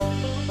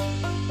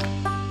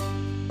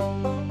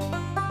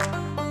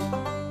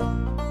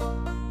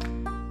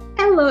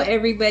Hello,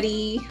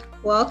 everybody.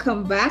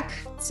 Welcome back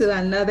to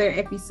another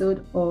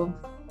episode of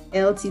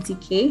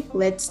LTTK.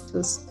 Let's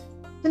Toast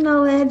to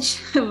Knowledge.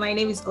 My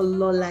name is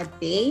Olola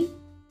Day,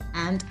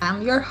 and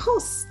I'm your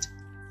host.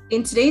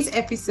 In today's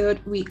episode,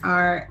 we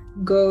are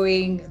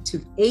going to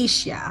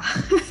Asia,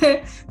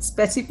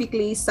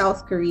 specifically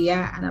South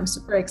Korea, and I'm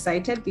super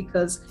excited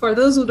because for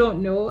those who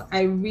don't know,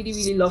 I really,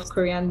 really love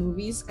Korean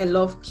movies. I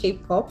love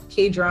K-pop,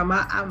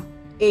 K-drama. I'm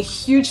a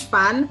huge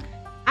fan.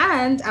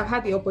 And I've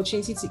had the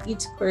opportunity to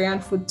eat Korean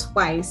food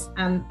twice,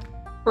 and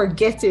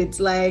forget it.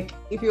 Like,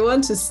 if you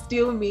want to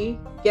steal me,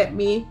 get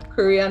me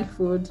Korean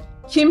food,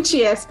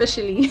 kimchi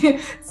especially.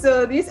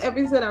 So this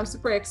episode I'm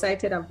super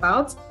excited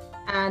about,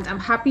 and I'm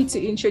happy to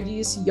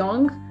introduce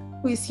Young,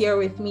 who is here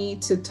with me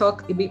to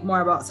talk a bit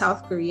more about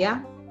South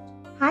Korea.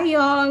 Hi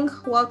Young,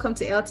 welcome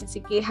to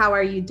LTTK. How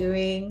are you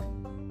doing?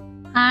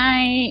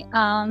 Hi,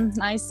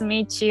 nice to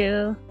meet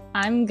you.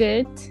 I'm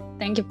good.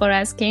 Thank you for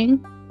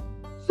asking.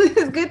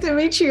 It's good to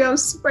meet you. I'm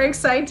super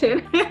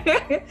excited.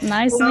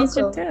 Nice to meet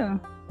you too.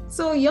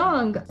 So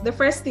Young, the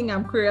first thing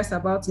I'm curious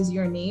about is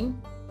your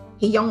name.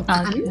 Young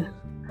An.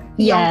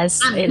 Yes,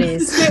 it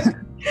is.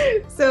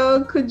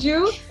 So could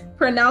you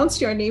pronounce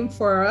your name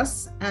for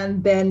us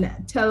and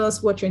then tell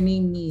us what your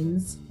name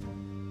means?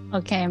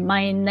 Okay,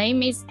 my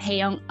name is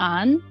Haeyoung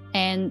An,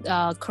 and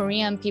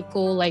Korean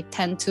people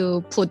tend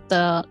to put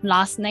the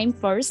last name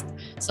first,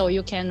 so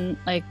you can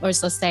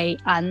also say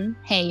An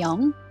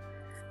Haeyoung.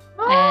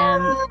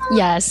 And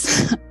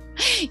yes,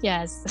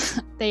 yes,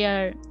 they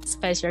are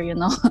special, you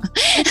know.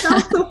 It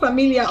sounds so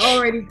familiar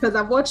already because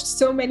I've watched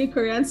so many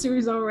Korean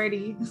series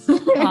already.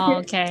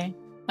 Okay.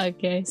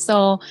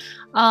 So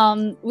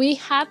we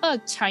have a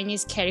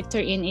Chinese character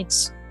in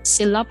each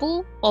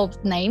syllable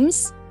of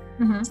names,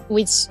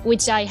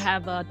 which I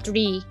have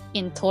 3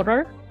 in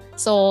total.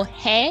 So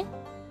He,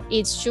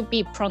 it should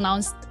be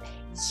pronounced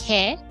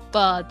He,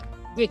 but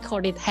we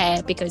call it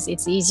He because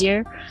it's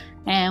easier.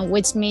 And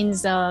which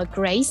means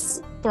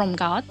grace from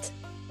God.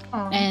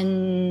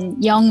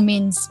 And Young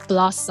means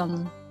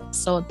blossom,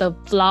 so the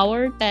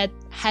flower that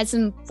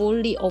hasn't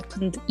fully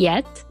opened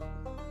yet.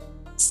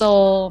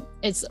 So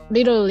it's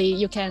literally,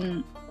 you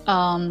can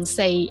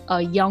say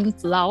a young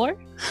flower.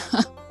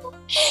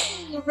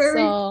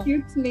 Very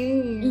cute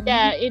name.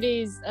 Yeah, it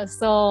is.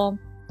 So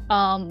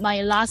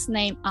my last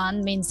name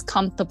An means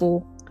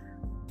comfortable.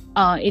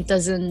 It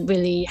doesn't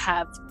really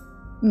have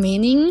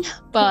meaning,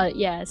 but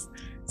yes.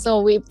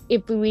 So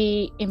if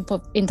we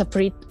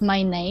interpret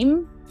my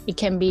name, it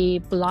can be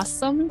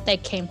blossom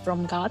that came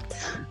from God.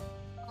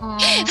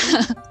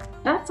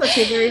 That's such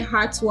a very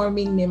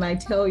heartwarming name, I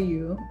tell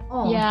you.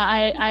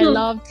 Yeah, I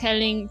love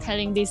telling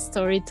this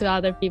story to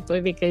other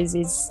people because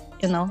it's,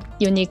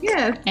 unique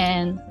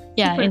and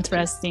super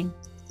interesting.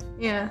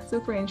 Yeah,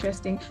 super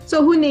interesting.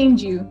 So who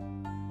named you?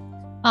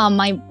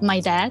 My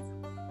dad.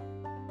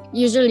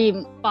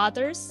 Usually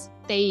fathers,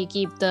 they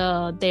give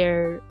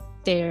their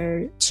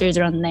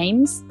children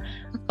names,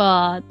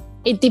 but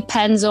it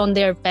depends on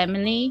their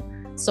family.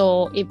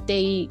 So if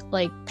they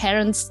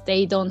parents,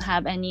 they don't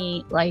have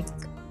any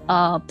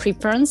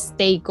preference,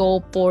 they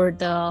go for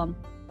the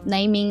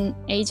naming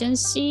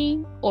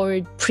agency or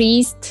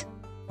priest,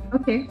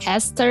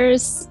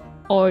 pastors,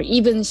 or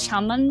even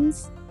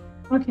shamans.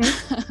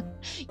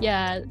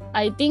 Yeah,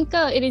 I think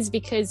it is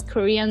because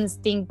Koreans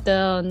think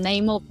the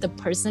name of the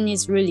person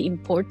is really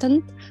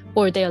important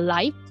for their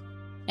life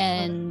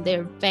and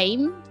their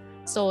fame.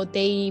 So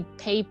they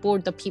pay for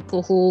the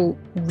people who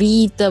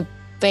read the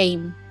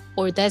fame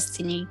or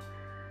destiny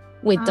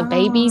with the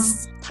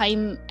baby's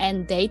time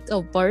and date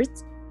of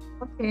birth.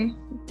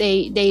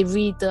 They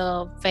read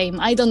the fame.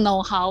 I don't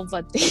know how,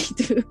 but they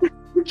do.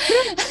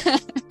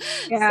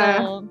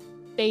 So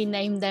they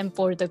name them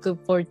for the good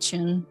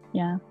fortune.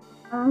 Yeah.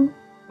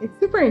 It's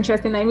super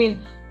interesting. I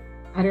mean,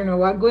 I don't know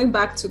what. Going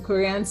back to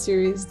Korean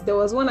series, there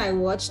was one I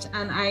watched,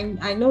 and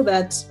I know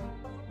that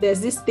there's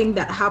this thing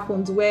that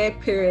happens where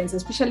parents,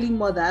 especially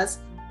mothers,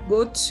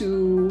 go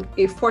to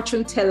a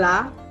fortune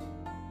teller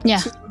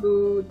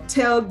to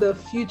tell the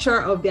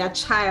future of their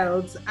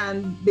child,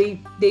 and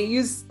they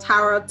use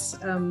tarot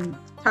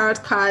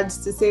cards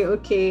to say,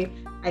 okay,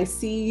 I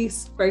see,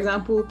 for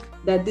example,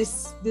 that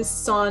this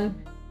son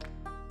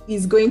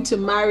is going to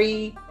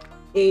marry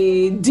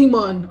a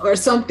demon or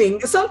something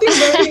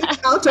very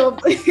out of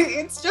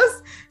it's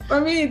just, for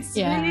me, it's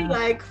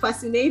really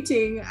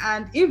fascinating.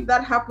 And if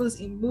that happens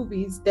in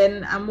movies,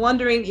 then I'm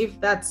wondering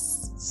if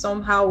that's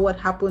somehow what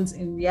happens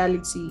in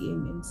reality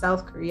in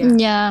South Korea.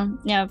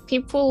 Yeah,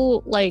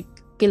 people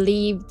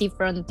believe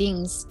different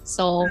things,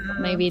 so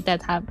maybe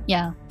that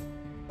nice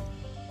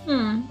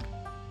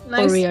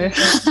for real.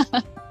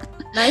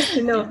 Nice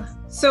to know.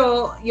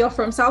 So you're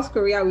from South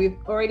Korea. We've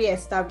already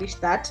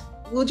established that.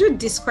 Would you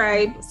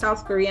describe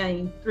South Korea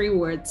in 3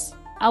 words?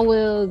 I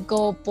will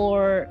go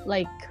for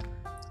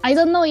I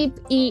don't know if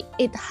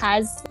it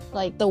has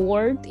the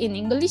word in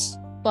English,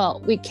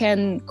 but we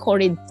can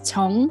call it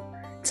정.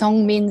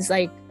 정 means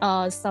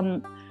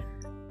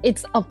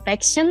it's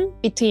affection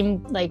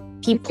between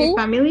people.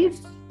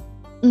 Families?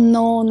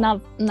 No,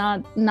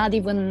 not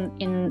even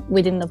in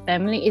within the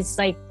family. It's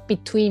like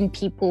between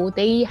people.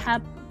 They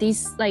have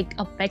this like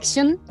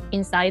affection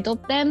inside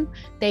of them.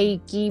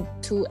 They give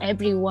to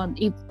everyone,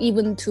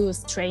 even to a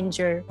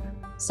stranger.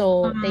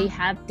 So they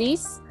have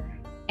this,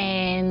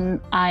 and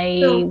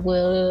I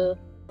will.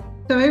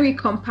 So maybe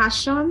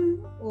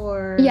compassion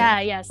or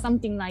Yeah,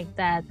 something like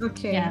that.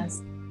 Okay.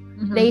 Yes.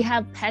 They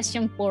have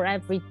passion for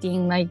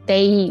everything. Like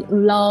they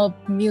love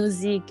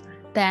music,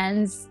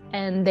 dance,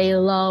 and they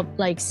love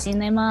like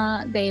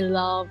cinema. They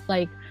love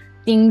like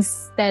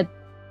things that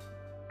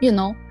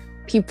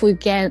people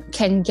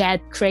can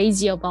get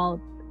crazy about.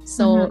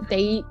 So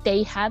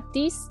they have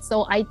this.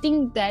 So I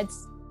think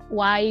that's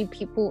why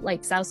people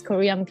like South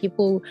Korean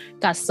people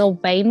got so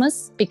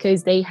famous,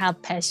 because they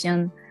have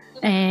passion.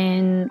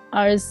 And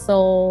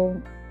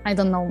also, I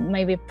don't know,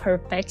 maybe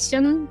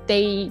perfection.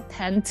 They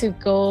tend to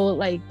go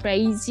like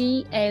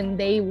crazy and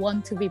they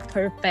want to be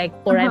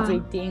perfect for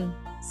everything.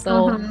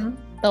 So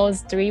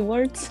those 3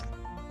 words.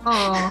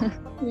 Oh,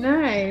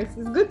 nice.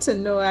 It's good to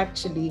know,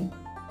 actually.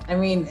 I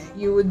mean,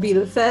 you would be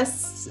the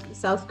first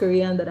South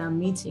Korean that I'm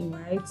meeting,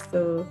 right?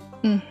 So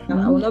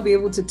I will not be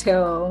able to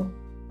tell,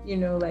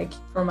 like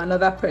from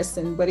another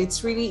person, but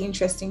it's really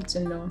interesting to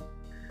know.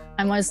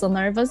 I'm also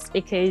nervous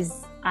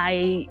because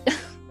I'm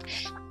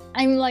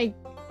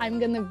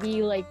gonna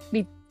be like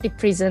the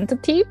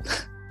representative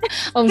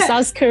of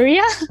South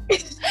Korea.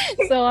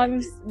 So I'm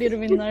a little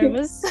bit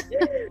nervous.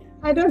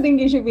 I don't think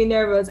you should be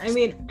nervous. I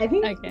mean, I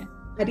think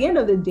at the end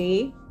of the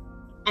day,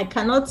 I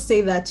cannot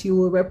say that you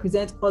will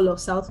represent all of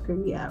South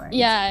Korea, right?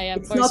 Yeah,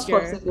 it's not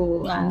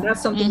possible. No. And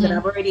that's something that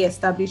I've already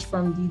established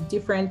from the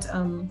different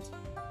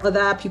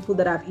other people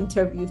that I've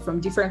interviewed from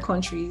different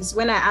countries.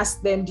 When I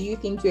ask them, do you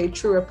think you're a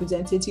true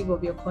representative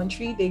of your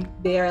country?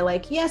 They are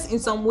like, yes, in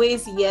some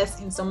ways, yes,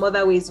 in some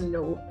other ways,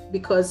 no,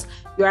 because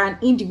you're an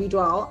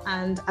individual.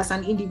 And as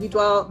an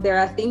individual, there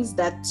are things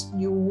that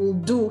you will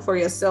do for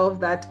yourself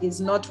that is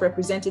not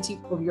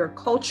representative of your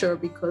culture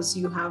because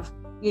you have,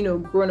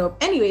 grown up.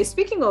 Anyway,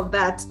 speaking of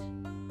that,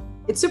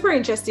 it's super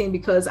interesting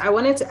because I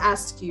wanted to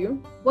ask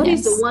you, what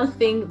is the one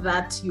thing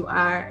that you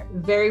are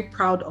very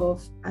proud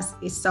of as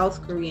a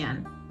South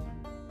Korean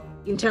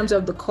in terms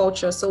of the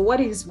culture? So what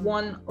is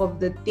one of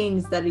the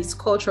things that is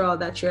cultural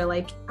that you're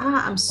like,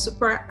 I'm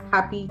super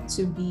happy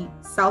to be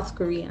South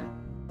Korean?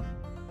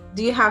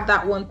 Do you have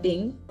that one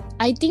thing?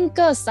 I think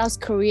South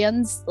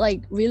Koreans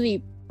like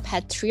really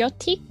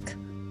patriotic.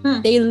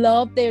 They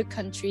love their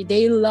country.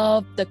 They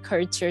love the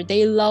culture.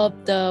 They love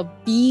the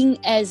being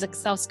as a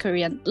South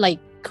Korean, like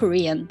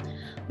Korean.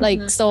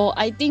 So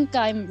I think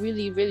I'm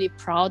really, really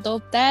proud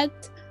of that.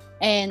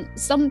 And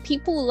some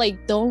people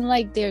like don't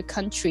like their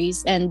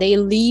countries and they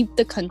leave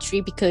the country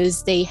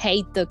because they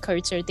hate the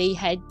culture. They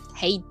hate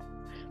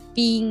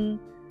being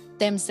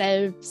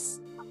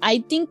themselves.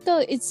 I think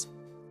it's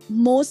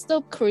most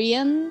of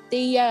Korean,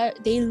 they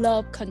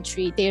love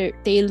country.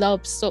 They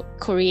love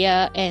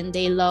Korea and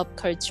they love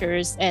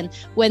cultures. And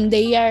when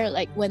they are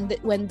like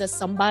when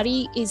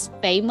somebody is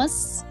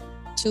famous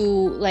to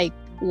like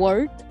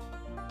world,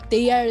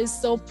 they are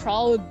so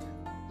proud.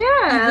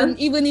 Yeah.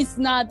 Even it's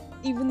not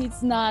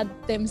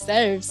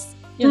themselves,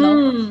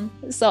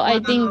 So Wow. I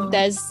think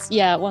that's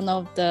one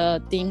of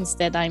the things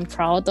that I'm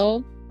proud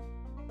of.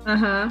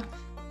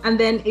 And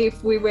then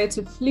if we were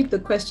to flip the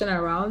question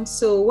around,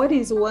 so what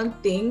is one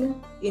thing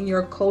in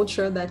your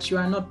culture that you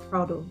are not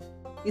proud of?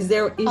 Is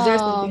there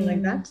something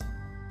like that?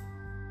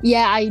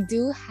 Yeah, I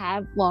do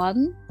have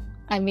one.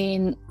 I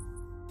mean,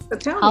 so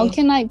tell how me.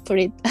 Can I put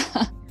it?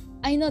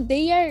 I know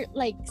they are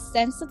like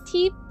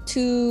sensitive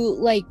to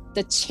like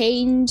the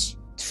change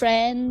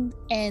trend,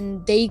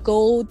 and they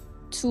go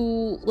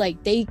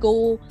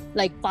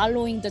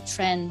following the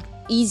trend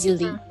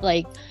easily.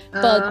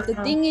 But the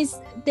thing is,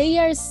 they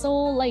are so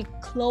like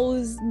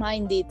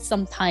close-minded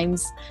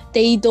sometimes.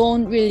 They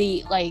don't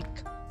really like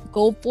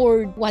go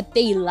for what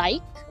they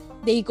like.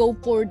 They go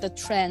for the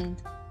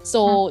trend.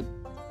 So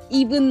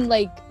even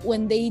like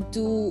when they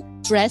do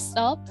dress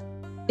up,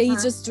 they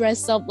just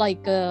dress up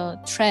like a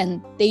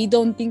trend. They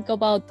don't think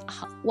about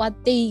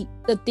the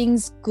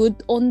things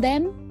good on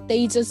them.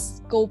 They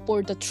just go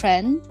for the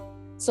trend.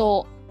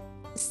 So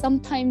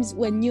sometimes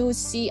when you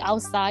see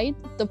outside,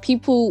 the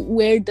people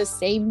wear the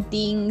same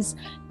things.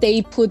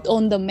 They put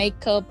on the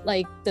makeup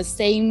like the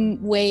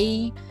same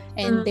way,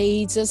 and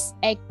they just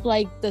act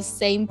like the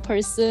same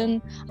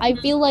person. I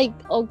feel like,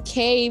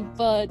 okay,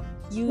 but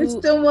it's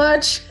too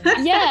much.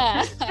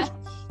 Yeah.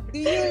 Do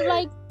you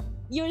like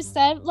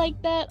yourself like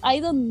that?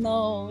 I don't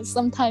know.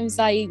 Sometimes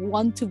I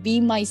want to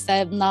be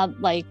myself, not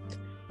like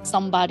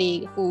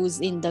somebody who's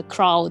in the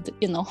crowd,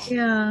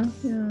 Yeah.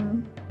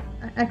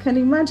 I can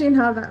imagine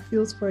how that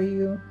feels for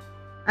you.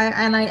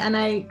 I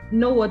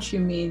know what you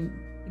mean,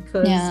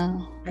 because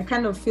I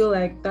kind of feel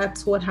like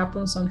that's what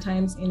happens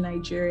sometimes in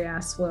Nigeria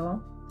as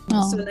well.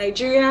 So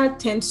Nigeria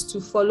tends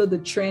to follow the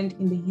trend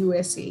in the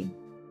USA.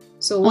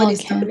 So what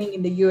is happening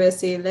in the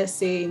USA, let's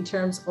say in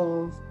terms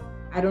of,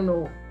 I don't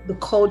know, the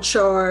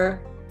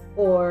culture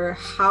or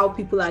how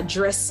people are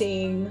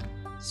dressing.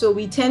 So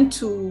we tend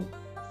to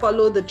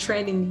follow the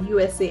trend in the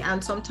USA.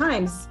 And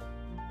sometimes,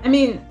 I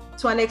mean,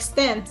 to an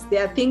extent,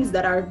 there are things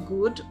that are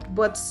good,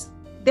 but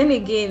then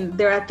again,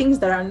 there are things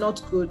that are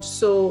not good.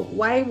 So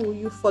why will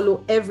you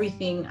follow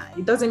everything?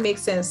 It doesn't make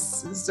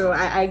sense. So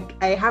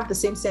I have the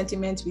same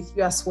sentiment with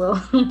you as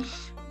well.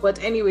 But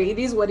anyway, it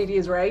is what it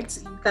is, right?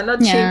 You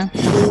cannot change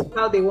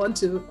how they want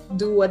to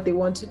do what they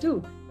want to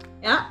do.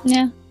 Yeah?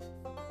 Yeah.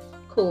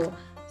 Cool.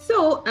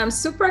 So I'm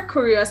super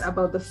curious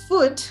about the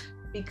food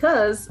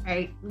because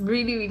I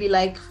really, really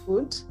like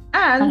food.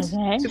 And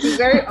to be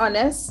very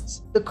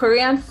honest, the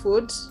Korean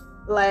food,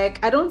 like,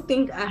 I don't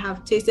think I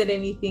have tasted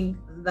anything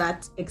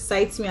that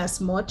excites me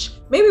as much.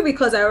 Maybe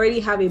because I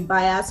already have a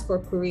bias for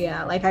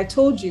Korea. Like I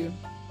told you,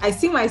 I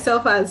see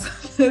myself as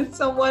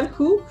someone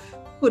who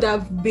could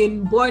have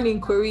been born in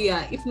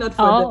Korea if not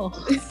for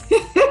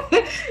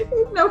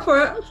if not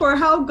for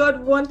how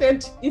God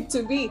wanted it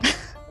to be.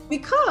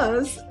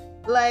 Because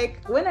like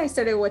when I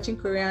started watching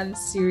Korean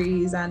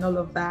series and all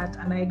of that,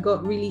 and I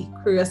got really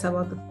curious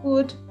about the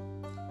food,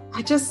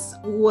 I just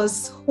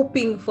was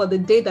hoping for the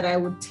day that I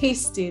would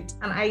taste it,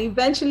 and I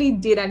eventually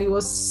did, and it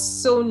was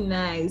so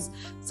nice.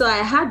 So I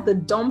had the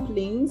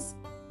dumplings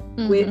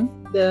with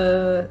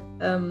the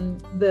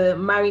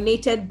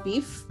marinated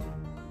beef.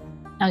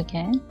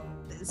 Okay.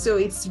 So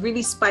it's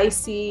really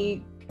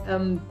spicy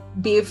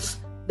beef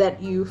that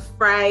you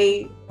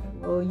fry.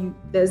 Or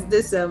there's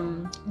this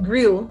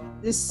grill,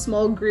 this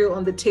small grill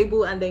on the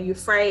table, and then you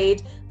fry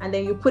it, and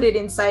then you put it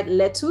inside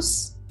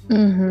lettuce.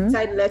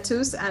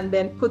 And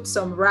then put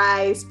some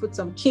rice, put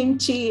some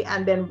kimchi,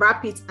 and then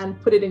wrap it and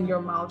put it in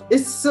your mouth.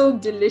 It's so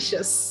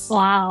delicious.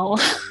 Wow.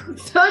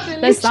 So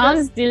delicious. That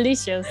sounds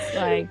delicious.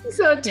 Like,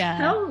 so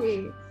tell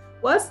me,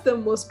 what's the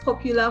most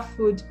popular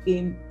food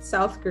in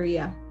South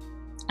Korea?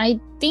 I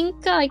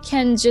think I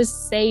can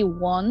just say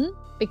one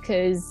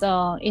because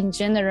in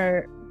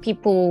general,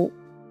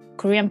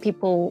 Korean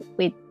people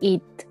would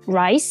eat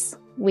rice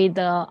with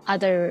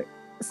other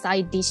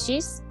side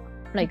dishes,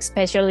 like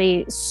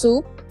especially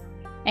soup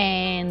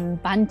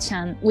and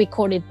banchan. We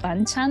call it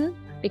banchan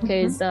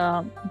because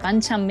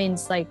banchan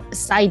means like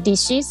side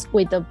dishes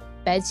with the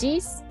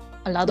veggies,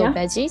 a lot of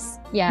veggies.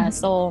 Yeah,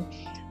 so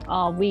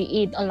we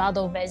eat a lot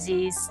of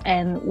veggies,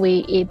 and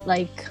we eat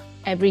like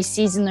every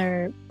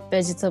seasonal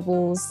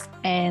vegetables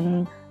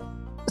and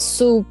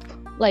soup,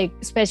 like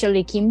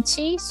especially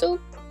kimchi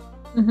soup.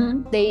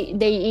 They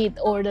eat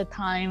all the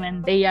time,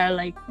 and they are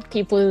like,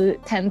 people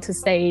tend to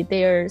say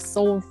their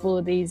soul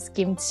food is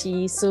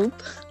kimchi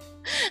soup.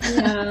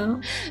 Yeah.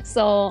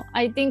 So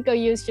I think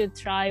you should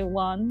try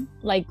one,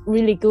 like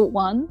really good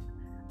one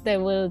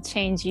that will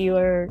change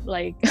your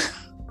like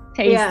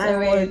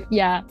taste.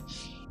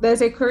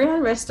 There's a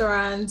Korean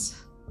restaurant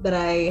that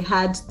I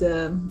had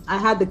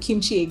the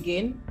kimchi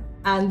again,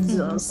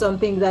 and some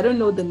things, I don't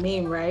know the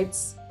name, right?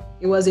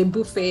 It was a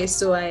buffet,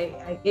 so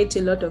I ate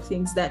a lot of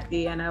things that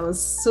day, and I was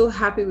so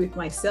happy with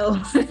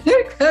myself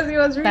because it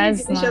was really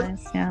delicious.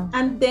 Nice, yeah.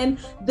 And then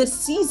the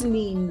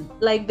seasoning,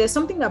 like there's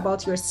something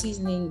about your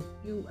seasoning.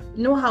 You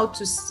know how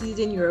to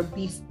season your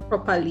beef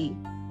properly.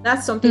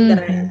 That's something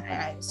that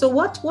I so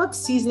what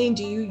seasoning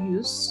do you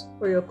use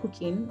for your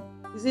cooking?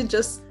 Is it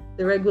just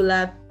the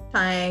regular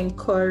thyme,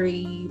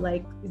 curry?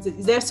 Like,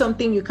 is there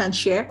something you can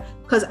share?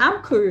 Because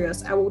I'm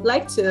curious. I would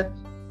like to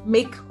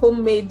make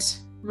homemade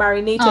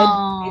marinated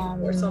beef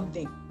or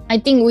something. I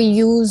think we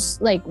use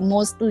like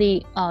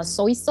mostly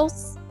soy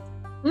sauce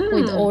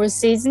with all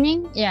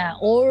seasoning. Yeah,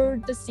 all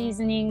the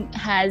seasoning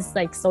has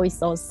like soy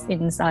sauce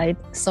inside.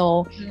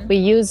 So we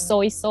use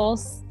soy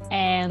sauce,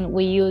 and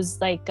we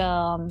use like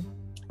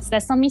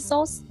sesame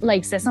sauce,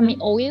 like sesame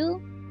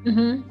oil,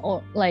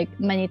 or like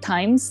many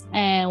times.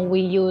 And we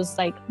use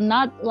like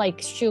not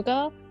like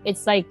sugar.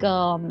 It's like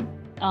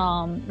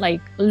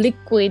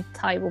liquid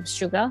type of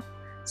sugar.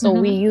 So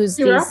we use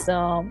syrup?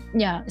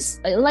 this,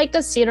 like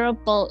a syrup,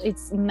 but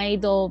it's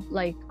made of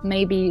like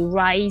maybe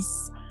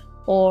rice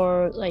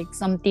or like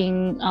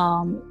something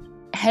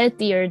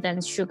healthier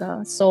than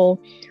sugar. So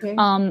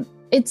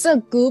it's a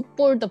good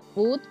for the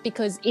food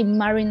because it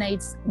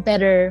marinates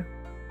better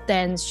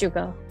than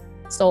sugar.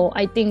 So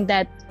I think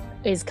that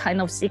is kind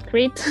of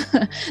secret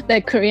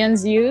that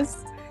Koreans use.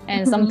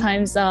 And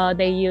sometimes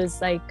they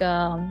use like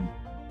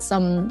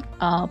some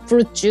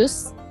fruit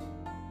juice.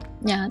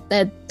 Yeah,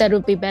 that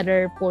would be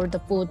better for the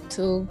food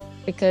too,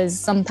 because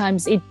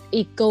sometimes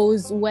it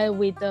goes well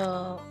with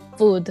the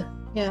food.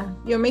 Yeah,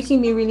 you're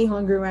making me really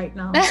hungry right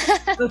now.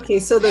 Okay,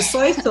 so the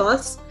soy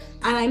sauce,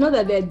 and I know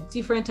that there are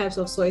different types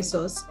of soy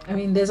sauce. I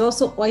mean, there's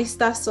also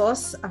oyster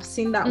sauce. I've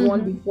seen that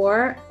one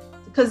before,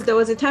 because there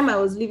was a time I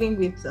was living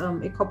with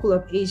a couple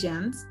of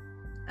Asians,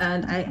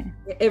 and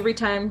every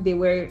time they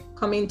were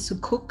coming to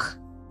cook,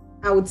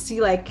 I would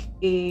see like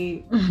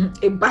a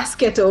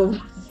basket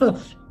of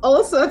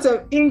all sorts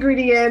of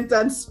ingredients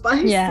and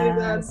spices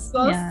and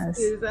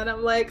sauces, and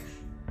I'm like,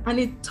 and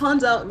it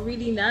turns out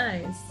really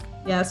nice.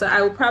 Yeah, so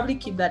I will probably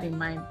keep that in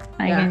mind.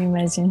 I can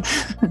imagine.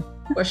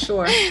 For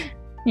sure.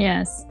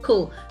 Yes.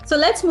 Cool. So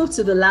let's move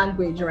to the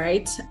language,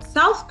 right?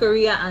 South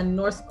Korea and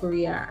North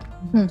Korea,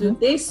 do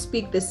they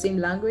speak the same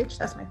language?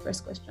 That's my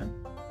first question.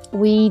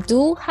 we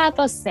do have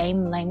a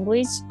same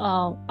language.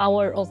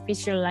 Our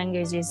official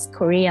language is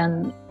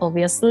Korean,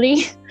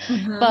 obviously.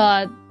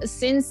 But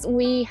since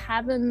we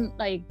haven't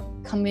like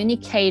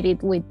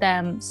communicated with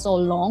them so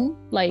long,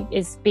 like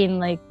it's been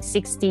like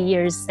 60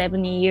 years,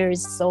 70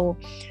 years, so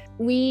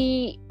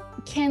we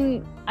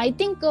can, I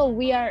think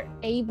we are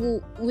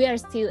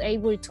still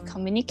able to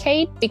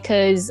communicate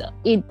because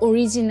it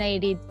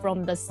originated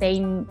from the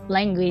same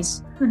language.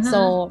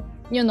 So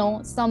you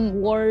know,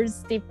 some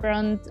words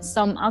different,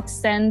 some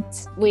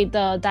accent with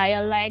the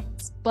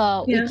dialect,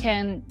 but we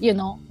can, you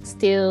know,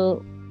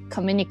 still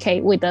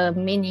communicate with the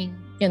meaning,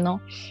 you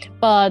know.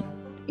 But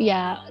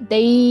yeah,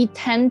 they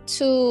tend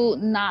to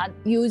not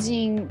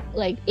using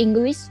like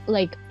English,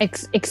 like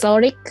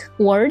exotic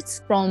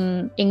words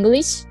from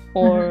English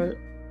or,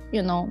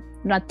 you know,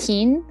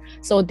 Latin.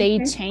 So they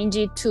change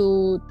it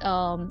to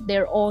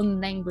their own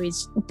language.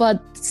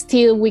 But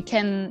still we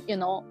can, you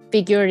know,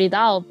 figure it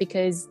out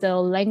because the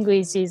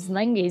language is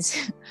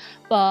language.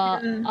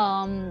 But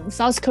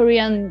South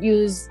Korean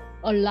use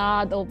a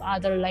lot of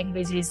other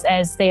languages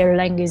as their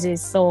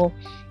languages. So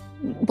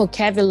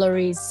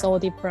vocabulary is so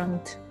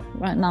different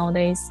right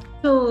nowadays.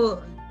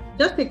 So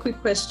just a quick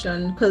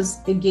question, because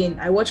again,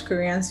 I watch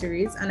Korean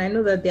series and I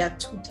know that there are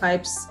two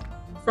types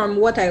from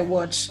what I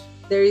watch.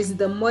 There is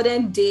the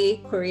modern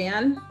day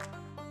Korean,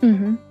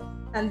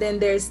 and then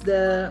there's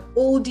the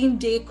olden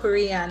day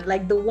Korean,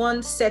 like the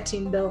one set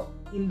in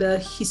the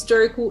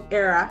historical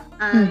era,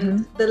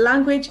 and the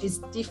language is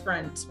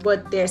different,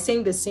 but they're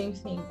saying the same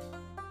thing.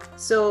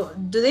 So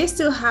do they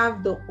still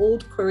have the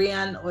old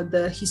Korean or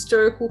the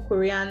historical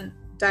Korean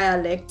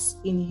dialects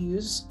in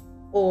use,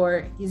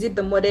 or is it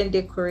the modern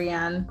day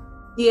Korean?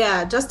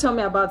 Yeah, just tell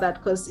me about that,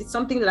 because it's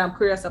something that I'm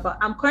curious about.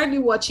 I'm currently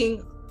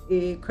watching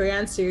a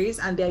Korean series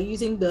and they're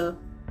using the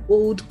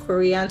old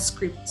Korean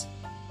script.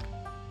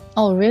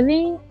 Oh,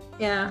 really?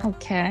 Yeah.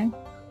 Okay.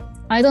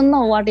 I don't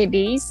know what it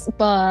is,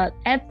 but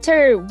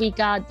after we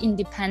got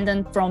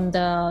independent from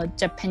the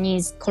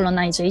Japanese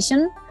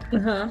colonization,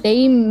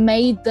 they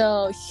made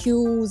the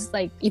huge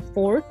like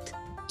effort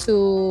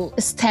to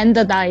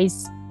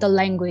standardize the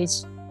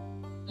language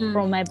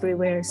from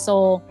everywhere.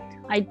 So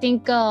I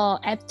think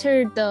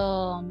after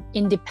the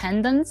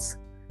independence,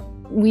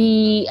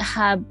 we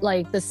have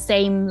like the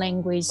same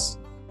language.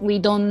 We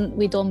don't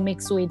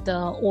mix with the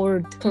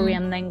old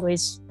Korean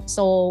language.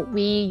 So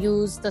we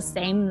use the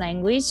same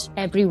language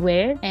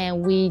everywhere,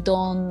 and we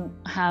don't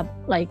have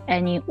like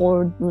any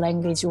old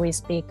language we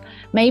speak.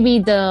 Maybe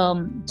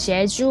the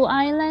Jeju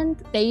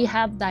Island, they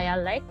have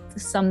dialect,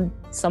 some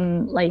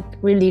like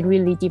really,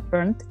 really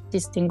different,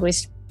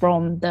 distinguished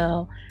from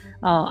the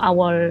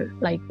our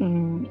like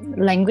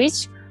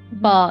language.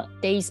 But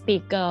they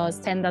speak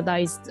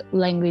standardized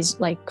language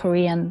like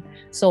Korean,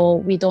 so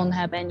we don't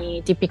have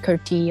any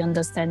difficulty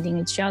understanding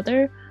each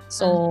other.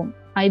 So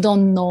I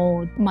don't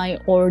know my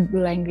old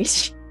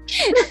language.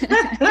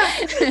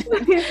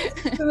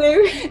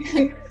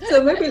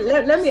 so maybe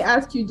let me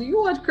ask you, do you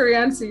watch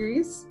Korean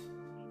series?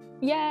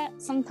 Yeah,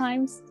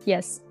 sometimes.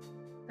 Yes.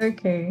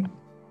 Okay.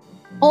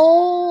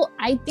 Oh,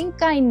 I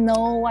think I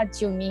know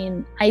what you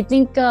mean. I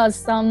think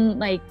some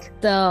like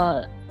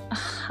the,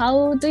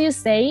 how do you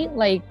say,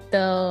 like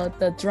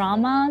the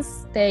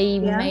dramas they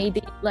made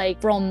it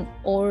like from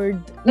old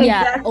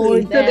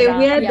old so they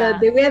era.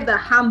 wear the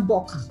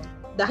hanbok,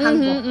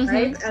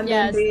 right? And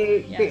then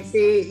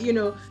they you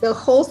know, the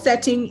whole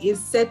setting is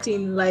set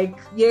in like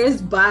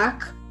years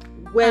back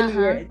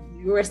when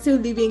we were still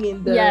living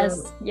in the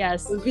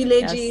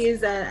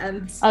villages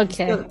and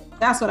okay, so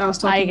that's what I was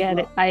talking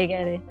about. I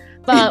get it.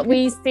 But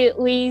we still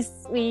we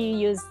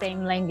use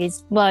same language,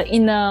 but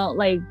in a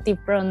like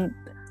different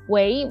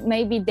way.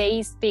 Maybe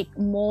they speak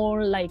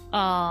more like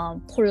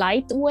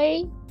polite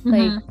way,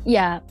 like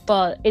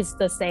but it's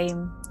the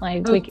same.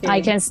 Like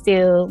I can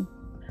still,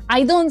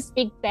 I don't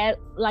speak that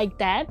like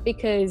that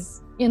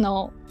because, you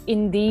know,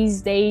 in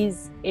these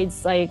days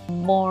it's like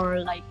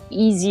more like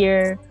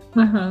easier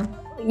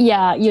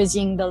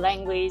using the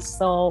language,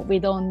 so we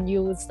don't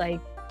use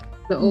like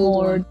the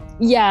old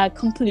more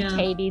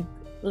complicated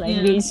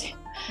language.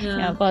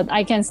 But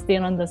I can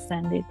still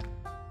understand it.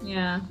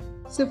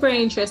 Super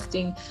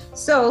interesting.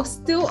 So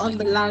still on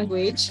the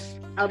language,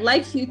 I'd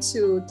like you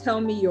to tell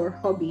me your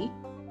hobby,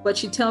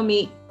 but you tell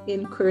me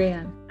in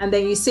Korean, and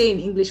then you say in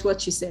English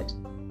what you said.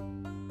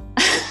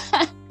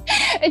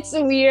 It's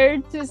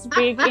weird to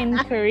speak in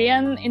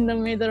Korean in the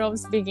middle of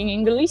speaking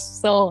English,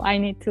 so I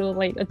need to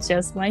like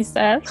adjust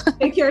myself.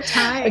 Take your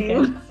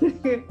time.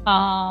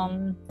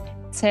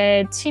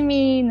 제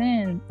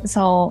취미는,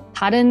 그래서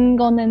다른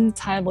거는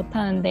잘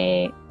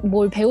못하는데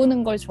뭘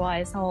배우는 걸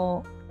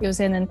좋아해서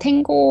요새는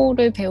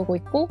탱고를 배우고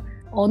있고,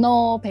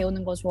 언어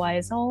배우는 거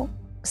좋아해서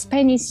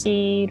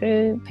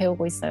스페니쉬를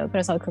배우고 있어요.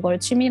 그래서 그걸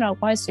취미라고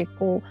할 수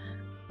있고,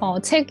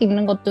 책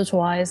읽는 것도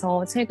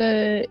좋아해서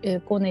책을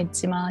읽고는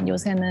있지만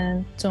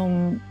요새는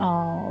좀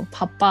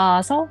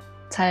바빠서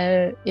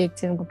잘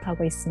읽지는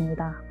못하고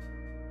있습니다.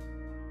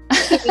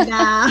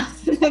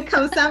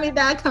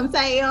 감사합니다.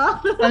 감사해요.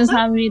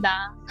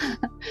 감사합니다.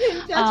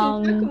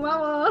 진짜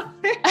고마워.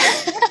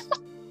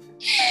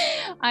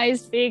 I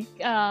speak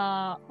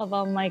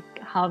about my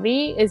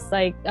hobby. It's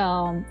like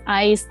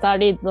I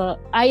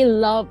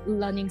love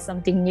learning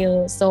something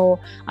new. So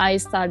I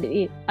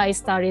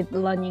started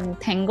learning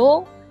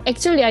tango.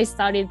 Actually, I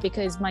started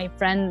because my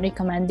friend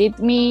recommended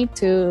me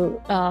to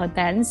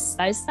dance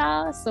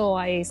salsa. So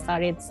I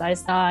started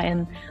salsa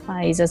and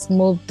I just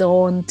moved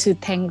on to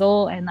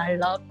tango, and I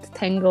loved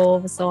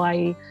tango. So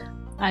I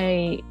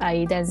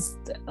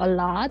danced a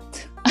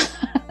lot.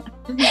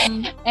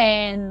 Mhm.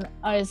 And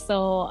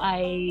also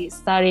I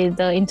started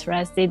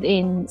interested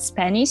in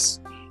Spanish.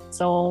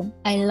 So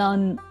I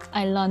learned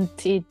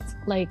it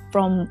like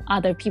from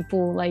other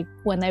people. Like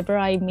whenever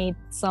I meet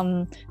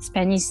some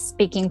Spanish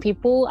speaking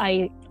people,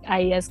 I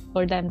ask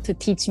for them to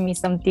teach me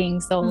something.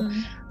 So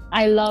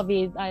I love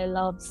it. I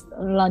love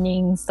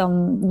learning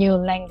some new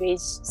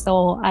language.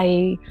 So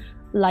I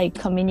like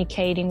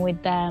communicating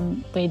with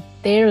them with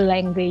their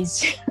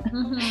language.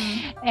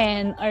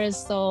 And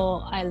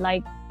also I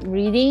like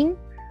reading,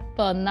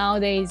 but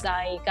nowadays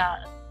I got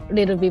a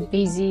little bit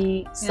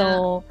busy.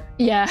 So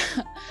yeah,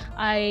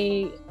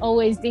 I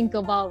always think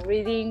about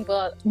reading,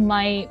 but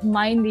my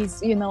mind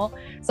is,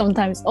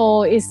 sometimes,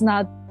 it's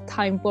not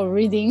time for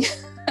reading.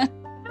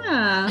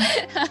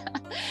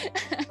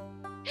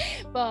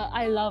 But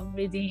I love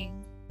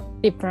reading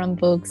different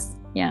books.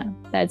 Yeah,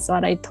 that's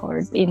what I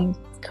taught in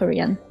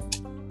Korean.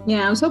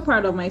 Yeah, I'm so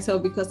proud of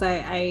myself because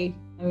I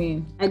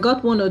mean, I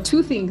got one or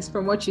two things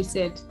from what you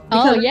said.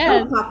 Because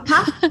yeah.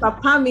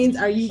 Papa means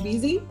are you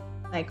busy?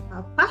 Like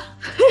Papa.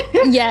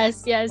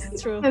 Yes,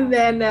 true. And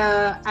then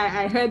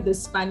I heard the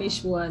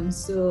Spanish one.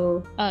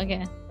 So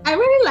okay. I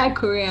really like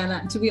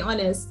Korean, to be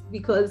honest,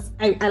 because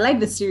I like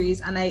the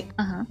series and I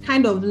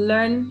kind of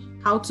learn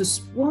how to,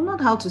 not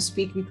how to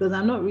speak, because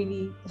I'm not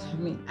really,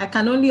 I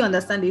can only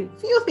understand a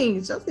few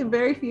things, just a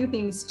very few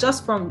things,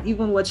 just from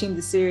even watching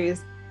the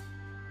series.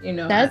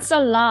 That's a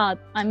lot.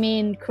 I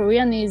mean,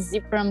 Korean is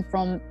different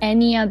from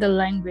any other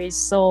language.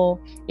 So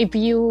if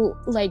you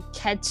like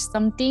catch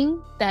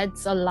something,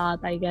 that's a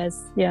lot, I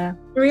guess. Yeah.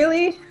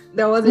 Really?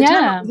 There was a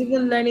time I was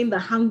even learning the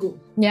Hangul.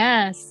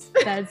 Yes,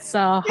 that's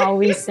how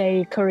we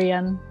say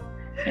Korean.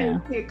 Yeah.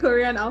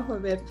 Korean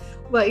alphabet.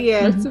 But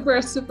yeah,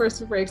 super, super,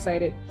 super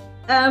excited.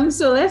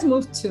 So let's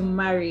move to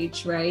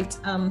marriage, right?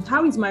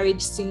 How is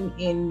marriage seen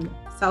in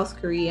South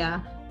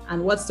Korea,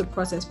 and what's the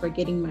process for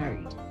getting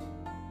married?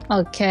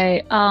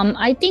 Okay.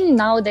 I think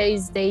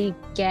nowadays they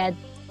get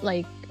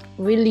like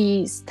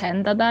really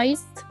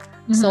standardized,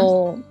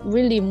 so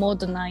really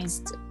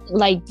modernized.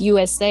 Like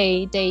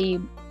USA, they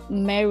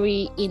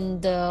marry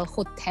in the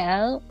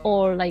hotel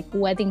or like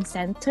wedding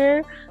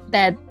center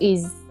that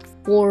is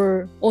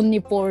only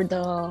for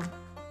the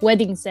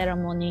wedding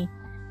ceremony.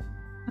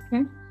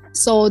 Okay.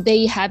 So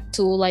they have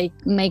to like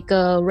make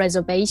a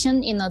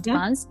reservation in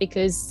advance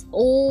because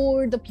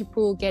all the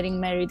people getting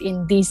married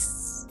in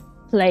this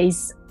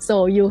place.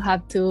 So you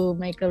have to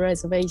make a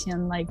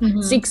reservation like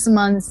 6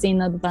 months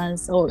in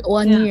advance or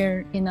 1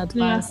 year in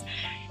advance.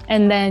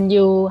 And then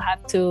you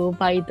have to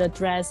buy the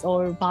dress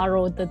or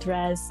borrow the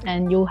dress,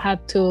 and you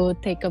have to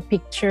take a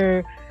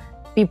picture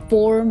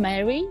before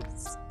marriage,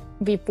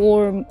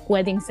 before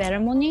wedding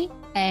ceremony,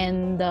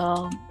 and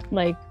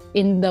like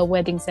in the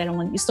wedding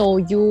ceremony. So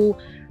you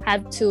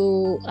have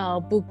to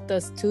book the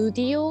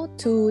studio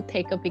to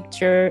take a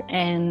picture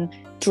and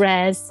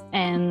dress,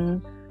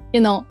 and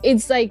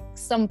it's like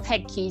some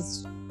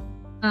package.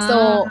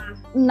 So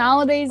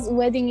nowadays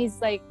wedding is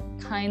like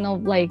kind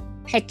of like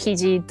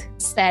packaged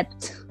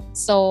set.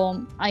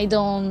 So I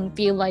don't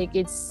feel like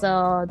it's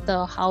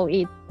the how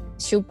it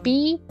should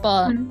be,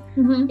 but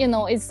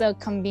it's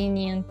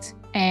convenient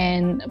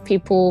and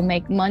people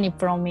make money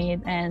from it,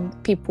 and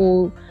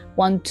people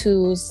want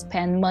to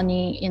spend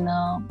money in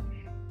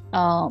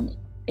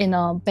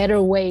a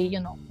better way,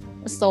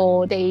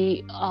 so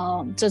they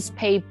just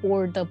pay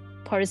for the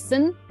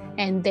person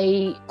and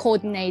they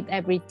coordinate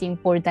everything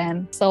for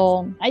them.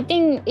 So I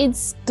think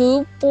it's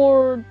good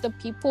for the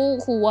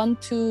people who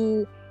want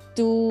to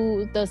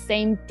do the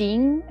same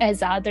thing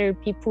as other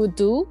people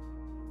do.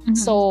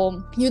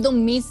 So you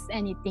don't miss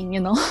anything,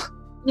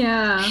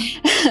 Yeah.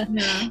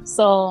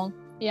 So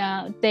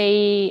yeah,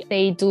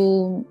 they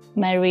do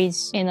marriage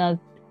in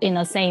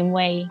a same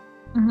way.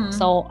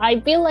 So I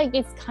feel like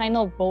it's kind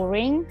of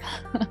boring,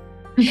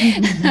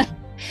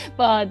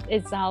 but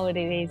it's how it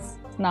is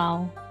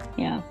now.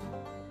 Yeah.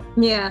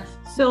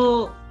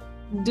 So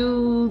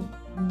do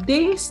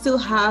they still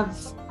have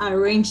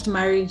arranged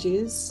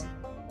marriages?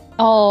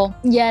 Oh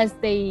yes,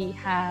 they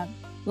have.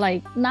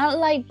 Like not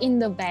like in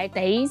the back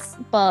days,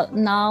 but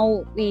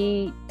now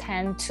we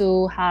tend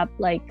to have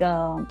like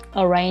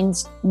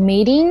arranged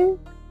meeting.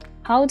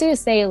 How do you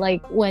say,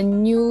 like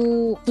when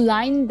you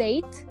blind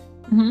date,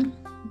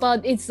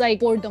 but it's like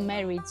for the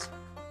marriage.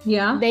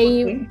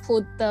 They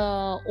put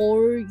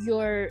all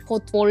your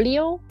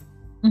portfolio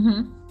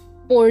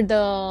for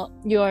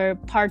your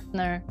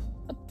partner,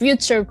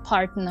 future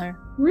partner.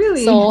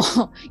 Really? So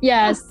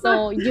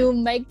so you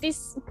make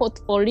this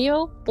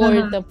portfolio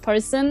for the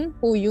person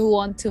who you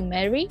want to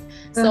marry.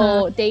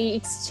 So they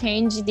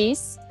exchange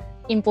this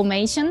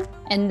information,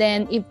 and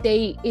then if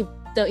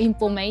the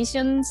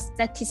information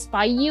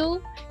satisfy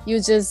you, you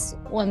just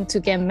want to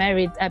get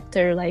married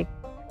after like,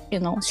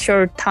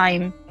 short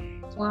time.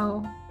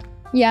 Wow.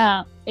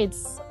 Yeah,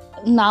 it's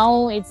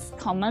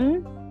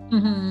common.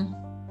 Mm-hmm.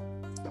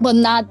 But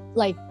not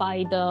like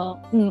by the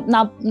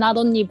not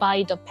only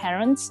by the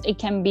parents. It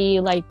can be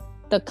like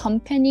the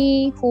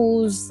company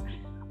who's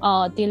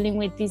dealing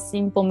with this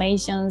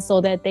information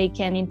so that they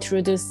can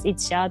introduce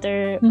each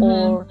other,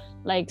 or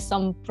like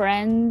some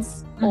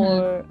friends,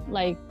 or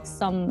like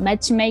some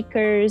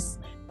matchmakers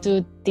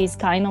do these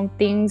kind of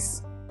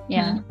things.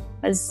 Yeah,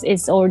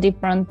 it's all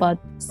different but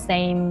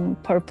same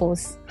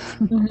purpose.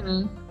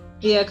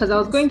 Yeah, because I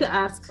was going to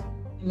ask,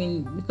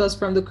 because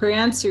from the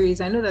Korean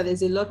series, I know that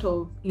there's a lot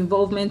of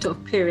involvement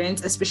of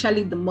parents,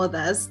 especially the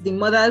mothers. The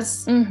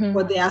mothers,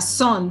 for their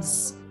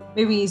sons,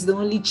 maybe he's the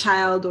only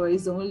child or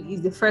he's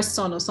the first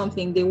son or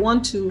something. They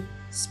want to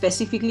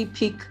specifically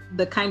pick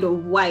the kind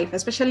of wife,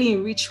 especially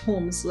in rich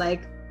homes,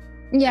 like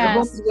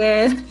homes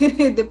where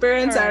the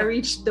parents are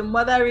rich. The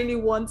mother really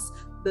wants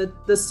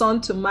the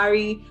son to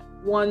marry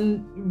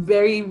one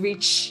very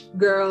rich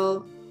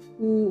girl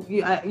who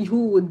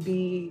would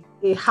be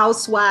a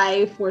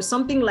housewife or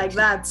something like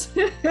that.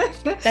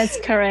 That's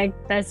correct.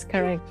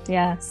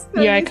 Yes,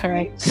 you are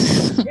correct.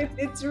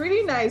 It's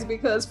really nice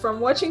because from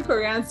watching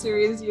Korean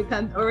series, you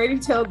can already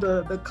tell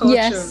the culture.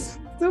 Yes.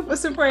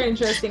 Super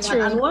interesting.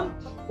 And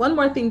one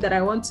more thing that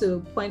I want to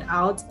point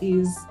out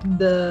is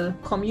the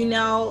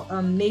communal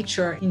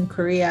nature in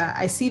Korea.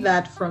 I see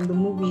that from the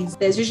movies.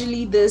 There's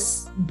usually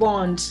this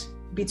bond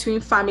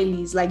between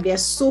families, like they're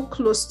so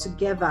close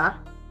together.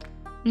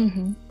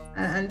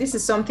 And this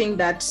is something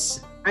that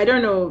I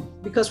don't know,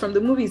 because from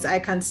the movies I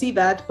can see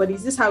that, but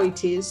is this how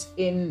it is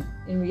in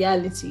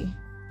reality?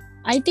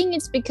 I think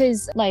it's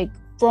because like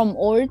from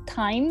old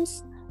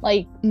times,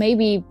 like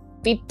maybe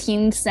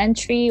 15th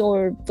century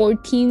or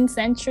 14th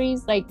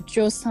centuries, like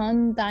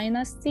Joseon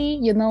dynasty,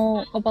 you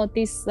know about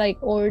this like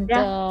old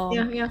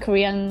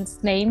Korean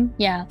name?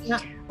 Yeah.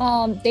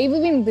 They've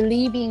been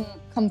believing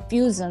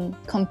Confucian.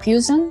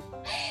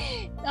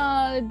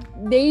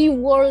 They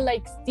were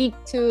like stick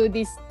to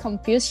this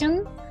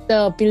Confucian,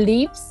 the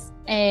beliefs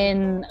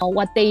and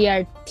what they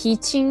are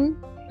teaching.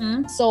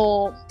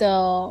 So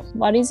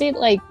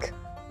like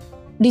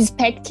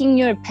respecting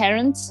your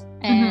parents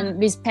and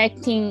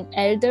respecting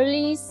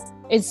elderlies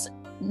is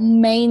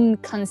main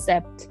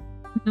concept.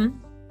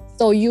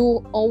 So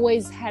you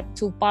always have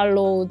to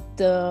follow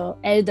the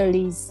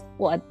elderlies,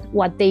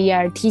 what they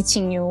are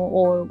teaching you,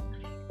 or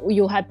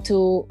you have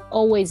to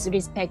always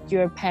respect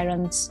your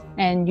parents,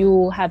 and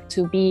you have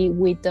to be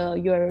with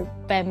your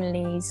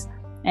families,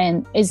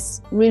 and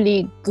it's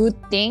really good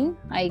thing,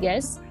 I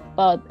guess.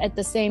 But at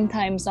the same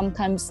time,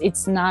 sometimes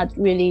it's not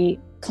really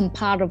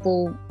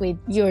compatible with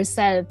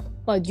yourself,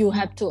 but you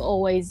have to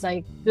always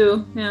like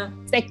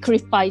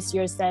sacrifice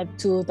yourself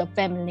to the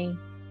family.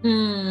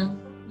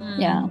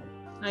 Yeah,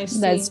 I see.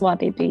 That's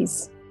what it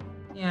is.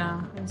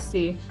 Yeah, I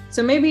see.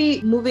 So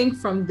maybe moving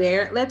from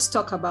there, let's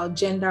talk about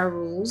gender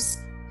roles,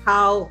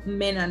 how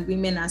men and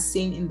women are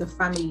seen in the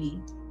family,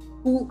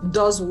 who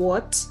does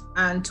what,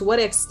 and to what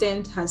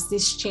extent has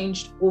this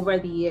changed over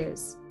the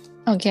years?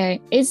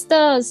 Okay, it's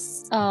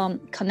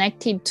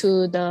connected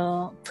to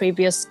the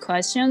previous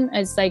question.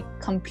 It's like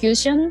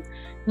Confucian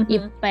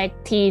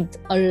affected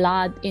a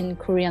lot in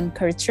Korean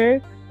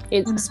culture,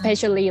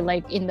 especially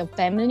like in the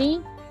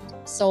family.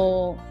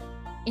 So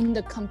in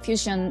the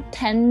Confucian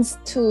tends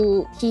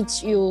to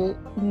teach you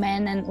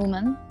men and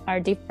women are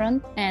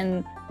different,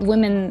 and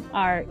women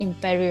are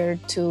inferior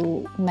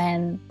to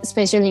men,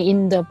 especially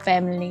in the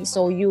family.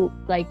 So you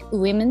like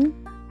women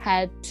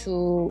had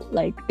to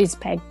like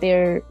respect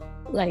their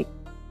like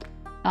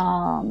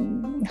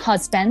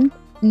husband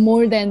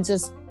more than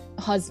just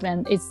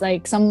husband. It's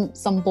like some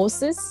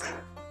bosses.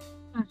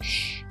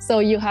 So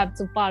you have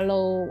to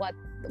follow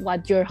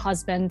what your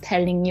husband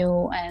telling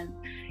you, and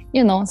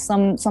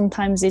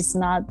sometimes it's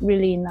not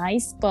really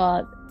nice,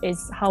 but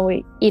it's how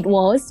it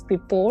was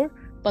before.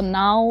 But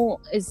now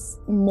it's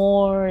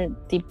more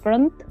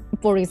different.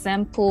 For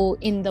example,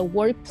 in the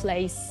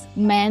workplace,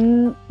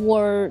 men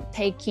were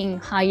taking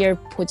higher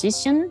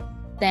position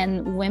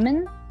than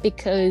women,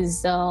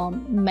 because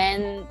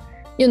men,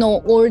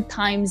 old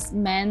times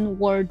men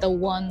were the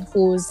one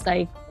who's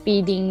like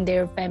feeding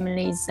their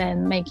families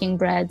and making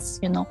breads,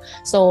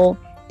 so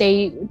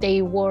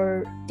they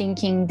were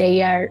thinking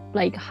they are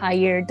like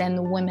higher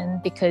than women,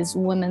 because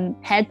women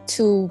had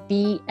to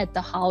be at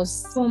the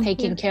house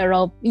taking care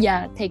of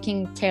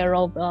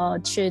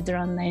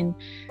children, and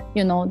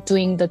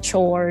doing the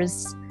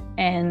chores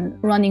and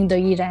running the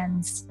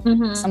errands,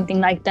 something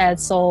like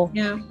that. So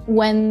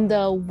when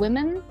the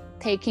women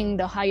taking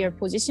the higher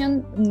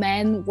position,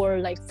 men were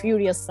like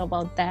furious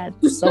about that.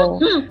 So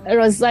it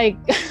was like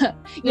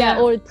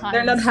all time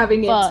they're not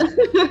having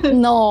it.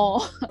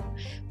 No.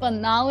 But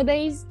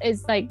nowadays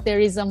it's like there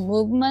is a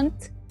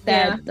movement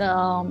that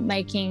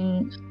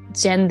making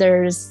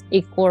genders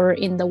equal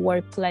in the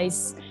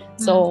workplace.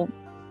 So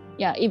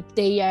if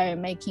they are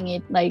making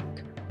it like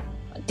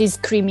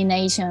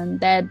discrimination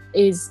that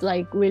is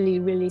like really,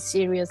 really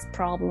serious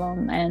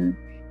problem, and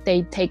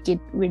they take it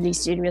really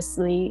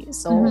seriously.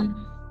 So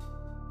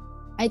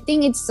I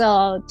think it's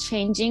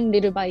changing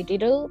little by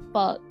little,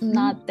 but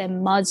not that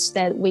much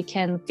that we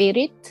can feel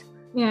it.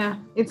 Yeah,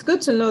 it's good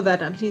to know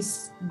that at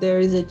least there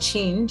is a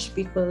change,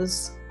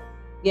 because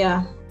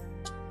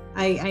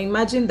I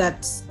imagine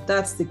that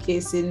that's the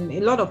case in a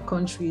lot of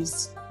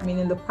countries. I mean,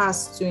 in the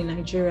past too, in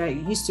Nigeria,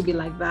 it used to be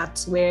like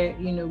that, where,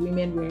 you know,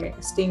 women were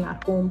staying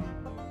at home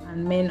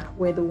and men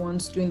were the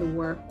ones doing the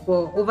work.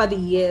 But over the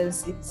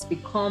years, it's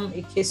become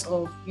a case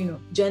of, you know,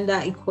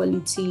 gender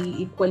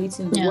equality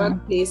in the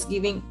workplace,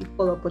 giving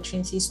equal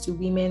opportunities to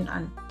women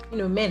and, you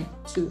know, men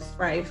to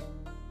thrive.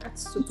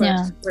 That's super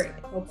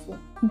helpful.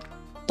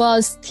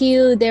 But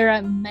still, there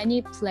are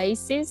many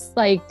places,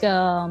 like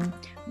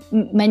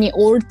many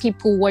old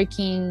people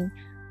working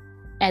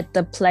at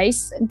the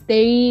place,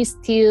 they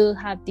still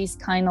have this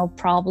kind of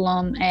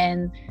problem.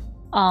 And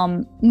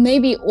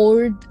maybe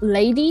old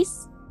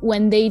ladies,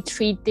 when they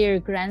treat their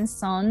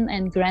grandson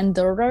and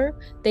granddaughter,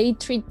 they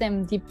treat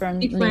them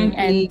differently.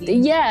 And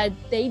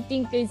they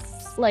think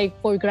it's like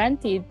for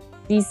granted,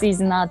 this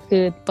is not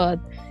good. But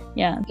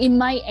in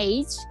my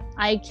age,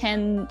 I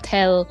can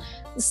tell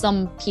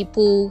some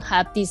people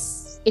have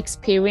this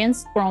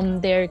experience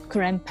from their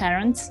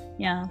grandparents.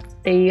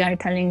 They are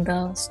telling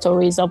the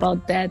stories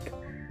about that.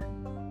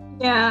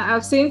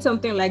 I've seen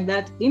something like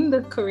that in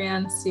the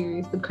Korean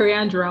series, the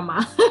Korean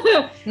drama.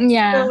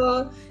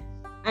 So,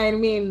 I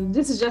mean,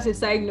 this is just a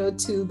side note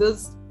to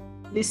those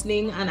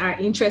listening and are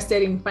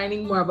interested in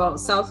finding more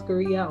about South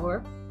Korea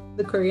or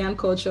the Korean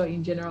culture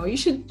in general. You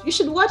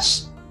should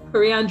watch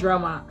Korean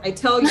drama. I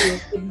tell you,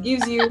 it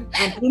gives you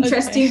an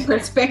interesting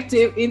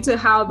perspective into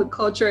how the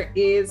culture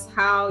is,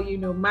 how, you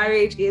know,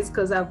 marriage is,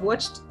 because I've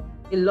watched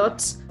a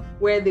lot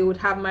where they would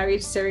have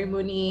marriage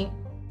ceremony.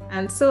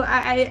 And so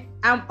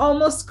I'm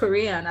almost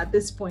Korean at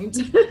this point.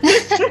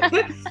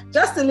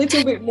 Just a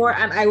little bit more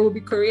and I will be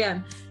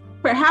Korean.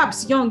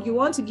 Perhaps, Young, you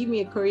want to give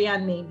me a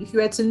Korean name. If you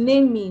were to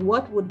name me,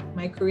 what would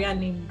my Korean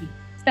name be?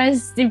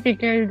 That's a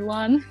difficult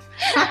one.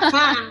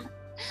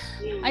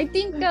 I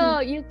think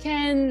you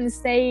can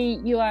say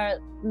you are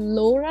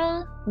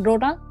Lola,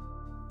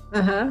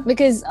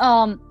 because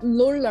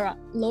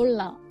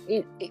Lola,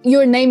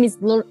 your name is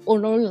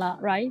Lola,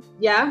 right?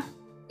 Yeah.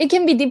 It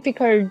can be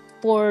difficult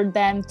for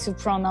them to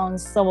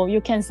pronounce, so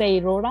you can say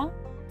Lola.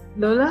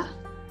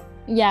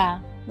 Yeah,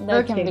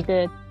 that can be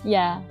good.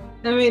 Yeah.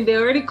 I mean, they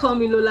already call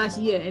me Lola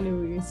here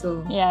anyway,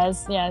 so.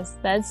 Yes,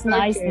 that's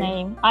nice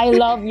name. I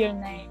love your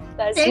name.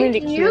 That's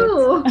really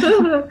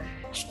cute.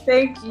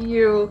 Thank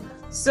you.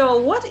 So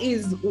what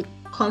is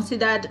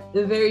considered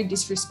very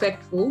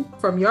disrespectful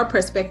from your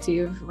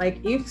perspective?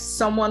 Like, if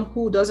someone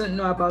who doesn't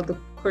know about the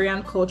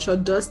Korean culture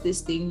does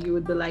this thing, you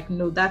would be like,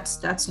 no,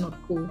 that's not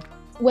cool.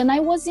 When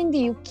I was in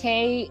the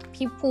UK,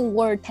 people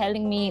were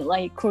telling me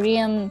like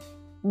Korean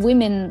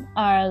women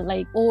are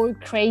like all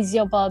crazy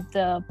about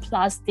the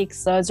plastic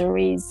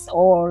surgeries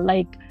or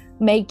like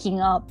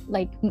making up,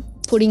 like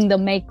putting the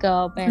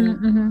makeup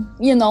and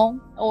you know,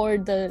 or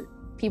the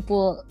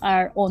people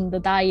are on the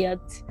diet.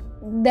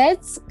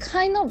 That's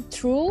kind of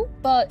true,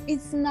 but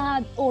it's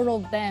not all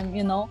of them,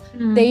 you know.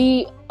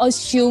 They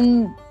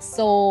assume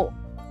so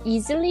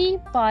easily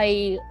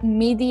by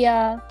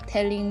media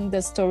telling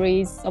the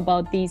stories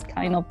about these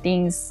kind of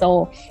things,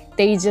 so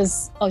they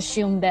just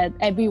assume that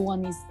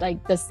everyone is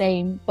like the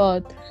same.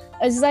 But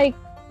it's like,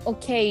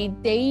 okay,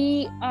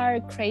 they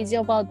are crazy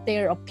about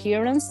their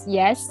appearance,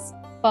 yes,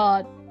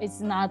 but it's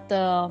not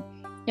the,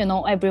 you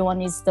know,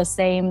 everyone is the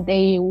same.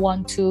 They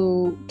want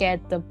to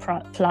get the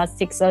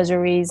plastic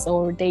surgeries,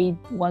 or they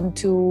want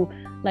to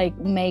like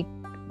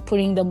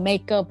putting the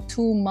makeup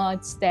too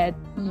much that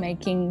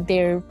making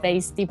their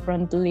face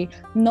differently.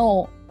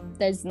 No,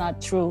 that's not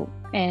true.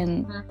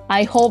 And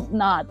I hope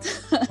not.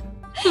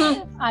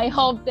 I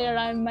hope there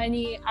are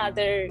many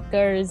other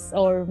girls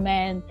or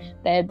men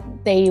that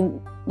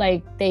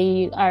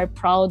they are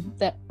proud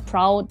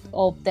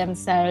of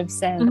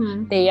themselves,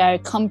 and they are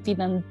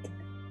confident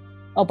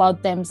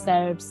about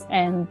themselves,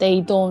 and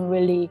they don't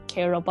really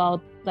care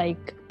about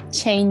like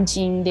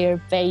changing their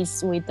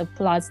face with the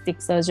plastic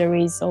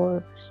surgeries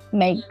or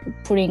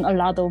putting a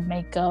lot of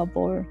makeup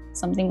or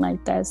something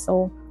like that.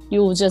 So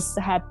you just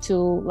have to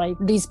like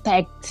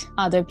respect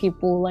other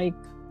people. Like,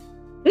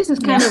 this is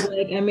kind of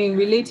like, I mean,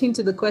 relating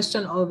to the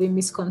question of a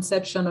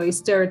misconception or a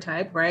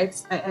stereotype, right?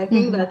 I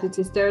think that it's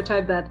a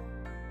stereotype that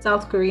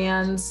South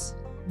Koreans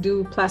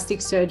do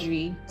plastic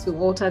surgery to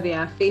alter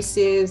their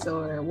faces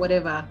or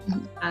whatever.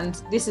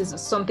 And this is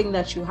something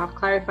that you have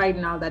clarified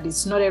now, that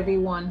it's not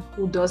everyone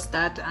who does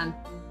that, and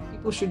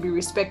people should be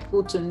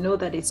respectful to know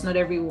that it's not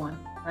everyone,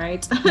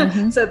 right?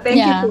 So thank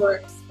you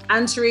for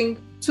answering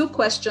 2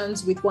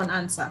 questions with 1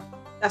 answer.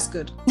 That's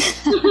good.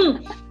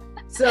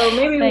 So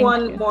maybe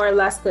one more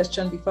last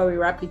question before we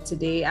wrap it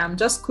today. I'm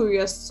just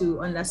curious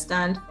to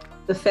understand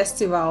the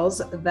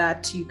festivals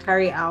that you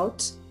carry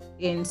out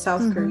in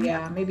South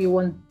Korea. Maybe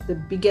the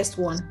biggest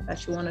one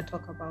that you want to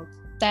talk about.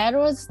 That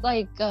was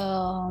like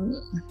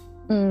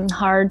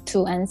hard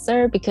to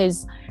answer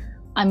because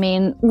I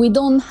mean we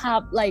don't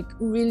have like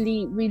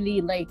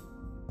really like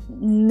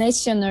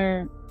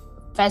national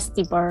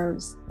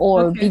festivals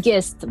or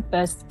biggest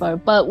festival,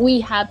 but we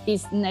have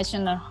this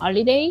national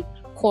holiday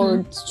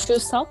called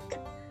Chuseok.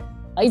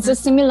 It's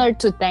similar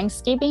to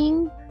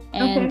Thanksgiving,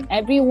 and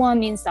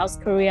everyone in South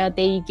Korea,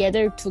 they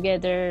gather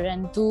together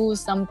and do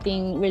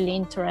something really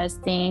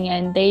interesting,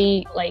 and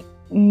they like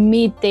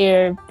meet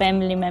their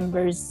family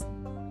members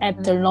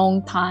after a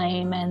long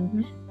time.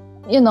 And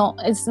you know,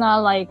 it's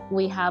not like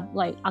we have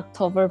like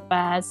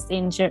Oktoberfest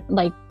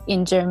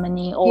in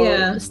Germany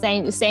or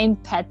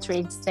Saint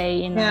Patrick's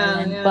Day in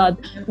Ireland, but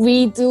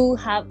we do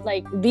have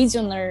like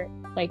regional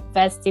like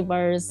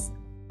festivals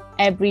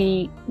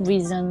every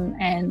region,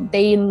 and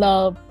they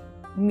love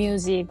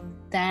music,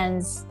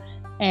 dance,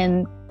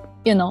 and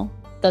you know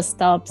the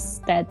stuffs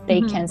that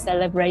they can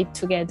celebrate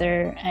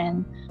together.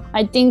 And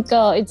I think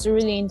it's a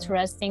really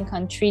interesting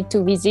country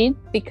to visit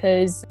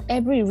because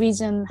every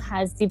region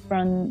has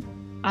different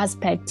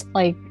aspects,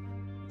 like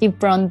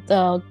different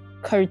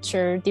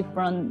culture,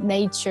 different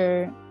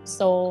nature.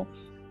 So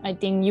I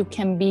think you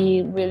can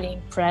be really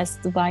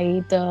impressed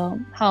by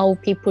how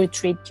people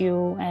treat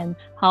you and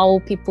how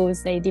people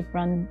say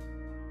different.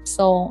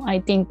 So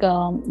I think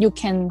you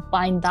can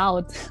find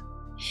out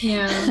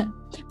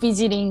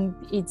visiting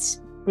each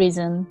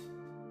region.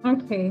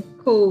 Okay,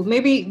 cool.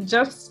 Maybe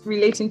just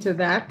relating to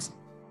that,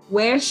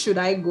 where should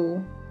I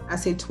go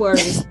as a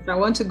tourist? If I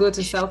want to go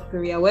to South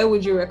Korea, where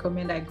would you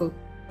recommend I go?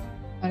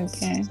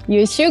 Okay,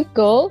 you should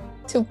go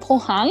to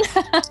Pohang.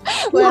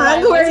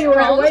 Pohang, where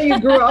you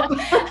grew up.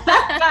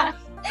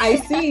 I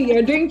see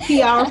you're doing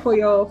PR for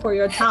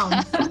your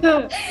town.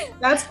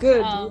 That's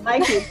good.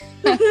 Like it.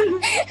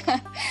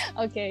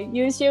 Okay,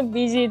 you should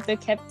visit the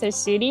capital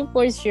city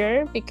for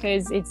sure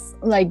because it's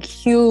like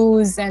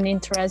huge and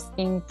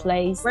interesting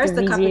place. Where's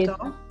the visit.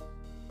 capital?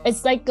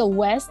 It's like the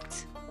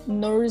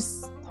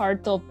north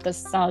part of the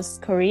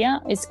South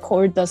Korea. It's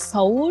called the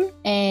Seoul,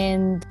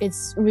 and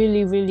it's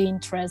really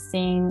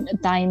interesting,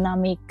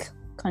 dynamic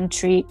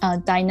country,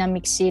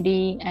 dynamic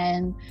city,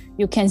 and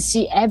you can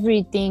see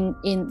everything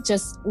in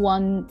just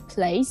one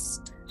place.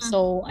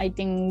 So I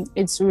think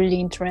it's really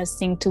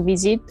interesting to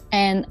visit.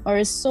 And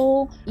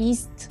also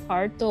east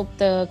part of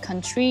the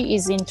country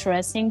is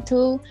interesting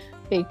too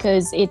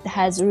because it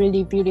has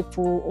really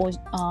beautiful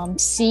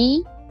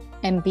sea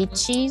and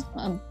beaches.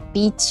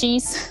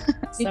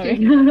 Sorry.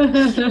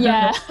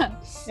 Yeah.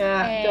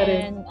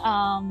 And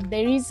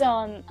there is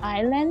an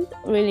island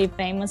really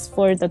famous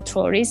for the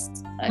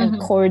tourists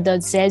called the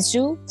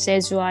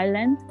Jeju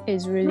Island.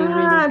 Is really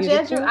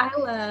beautiful. Jeju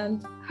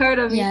Island. Heard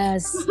of it?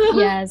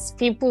 Yes.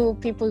 People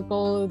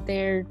go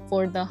there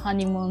for the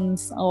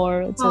honeymoons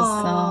or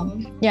just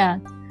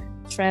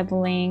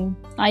traveling.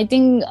 I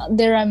think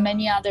there are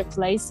many other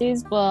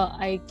places, but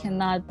I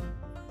cannot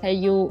tell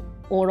you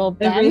all of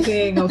them.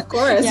 Everything, of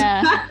course.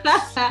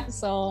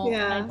 So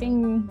I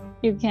think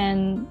you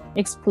can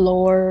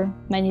explore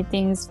many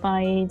things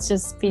by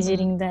just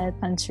visiting that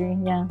country.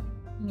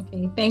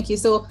 Okay, thank you.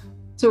 So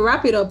to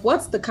wrap it up,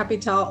 what's the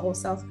capital of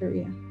South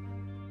Korea?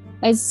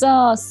 It's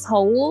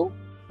Seoul.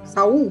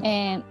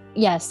 And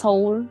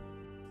Seoul.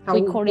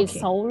 We call it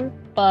Seoul,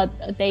 but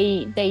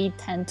they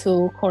tend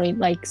to call it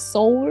like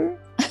Seoul.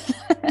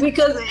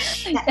 Because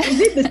is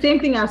it the same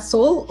thing as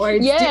Seoul or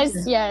it's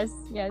different? Yes.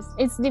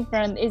 It's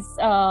different. It's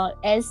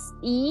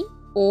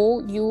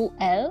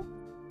Seoul,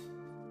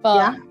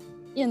 but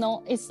you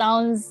know it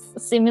sounds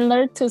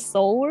similar to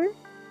Seoul.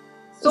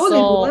 Seoul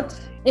is what?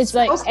 It's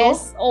like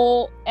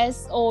Seoul.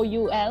 Seoul.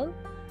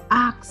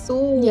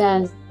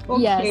 Yes.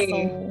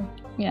 Okay.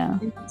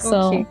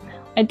 So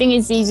I think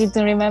it's easy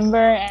to remember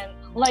and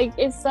like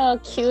it's a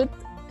cute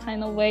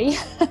kind of way.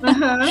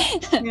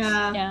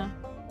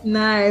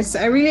 Nice.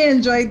 I really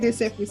enjoyed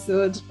this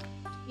episode. So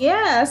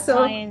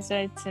I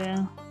enjoyed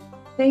too.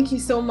 Thank you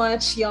so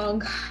much,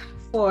 Young,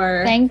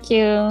 for Thank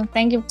you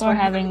for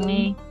having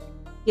me.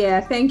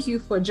 Thank you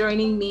for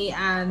joining me,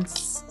 and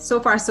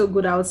so far so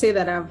good. I would say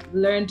that I've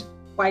learned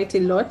quite a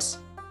lot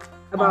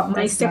about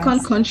my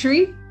second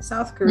country,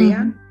 South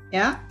Korea.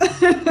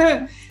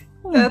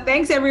 So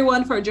thanks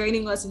everyone for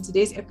joining us in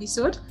today's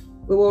episode.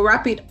 We will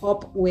wrap it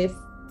up with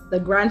the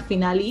grand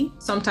finale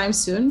sometime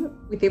soon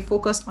with a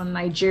focus on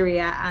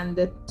Nigeria and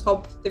the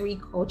top 3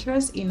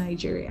 cultures in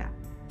Nigeria.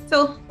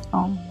 So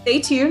stay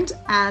tuned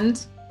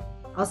and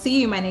I'll see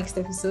you in my next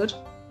episode.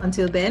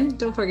 Until then,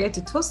 don't forget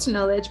to toast to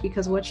knowledge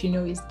because what you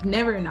know is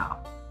never enough.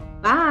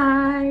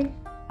 Bye.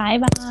 Bye.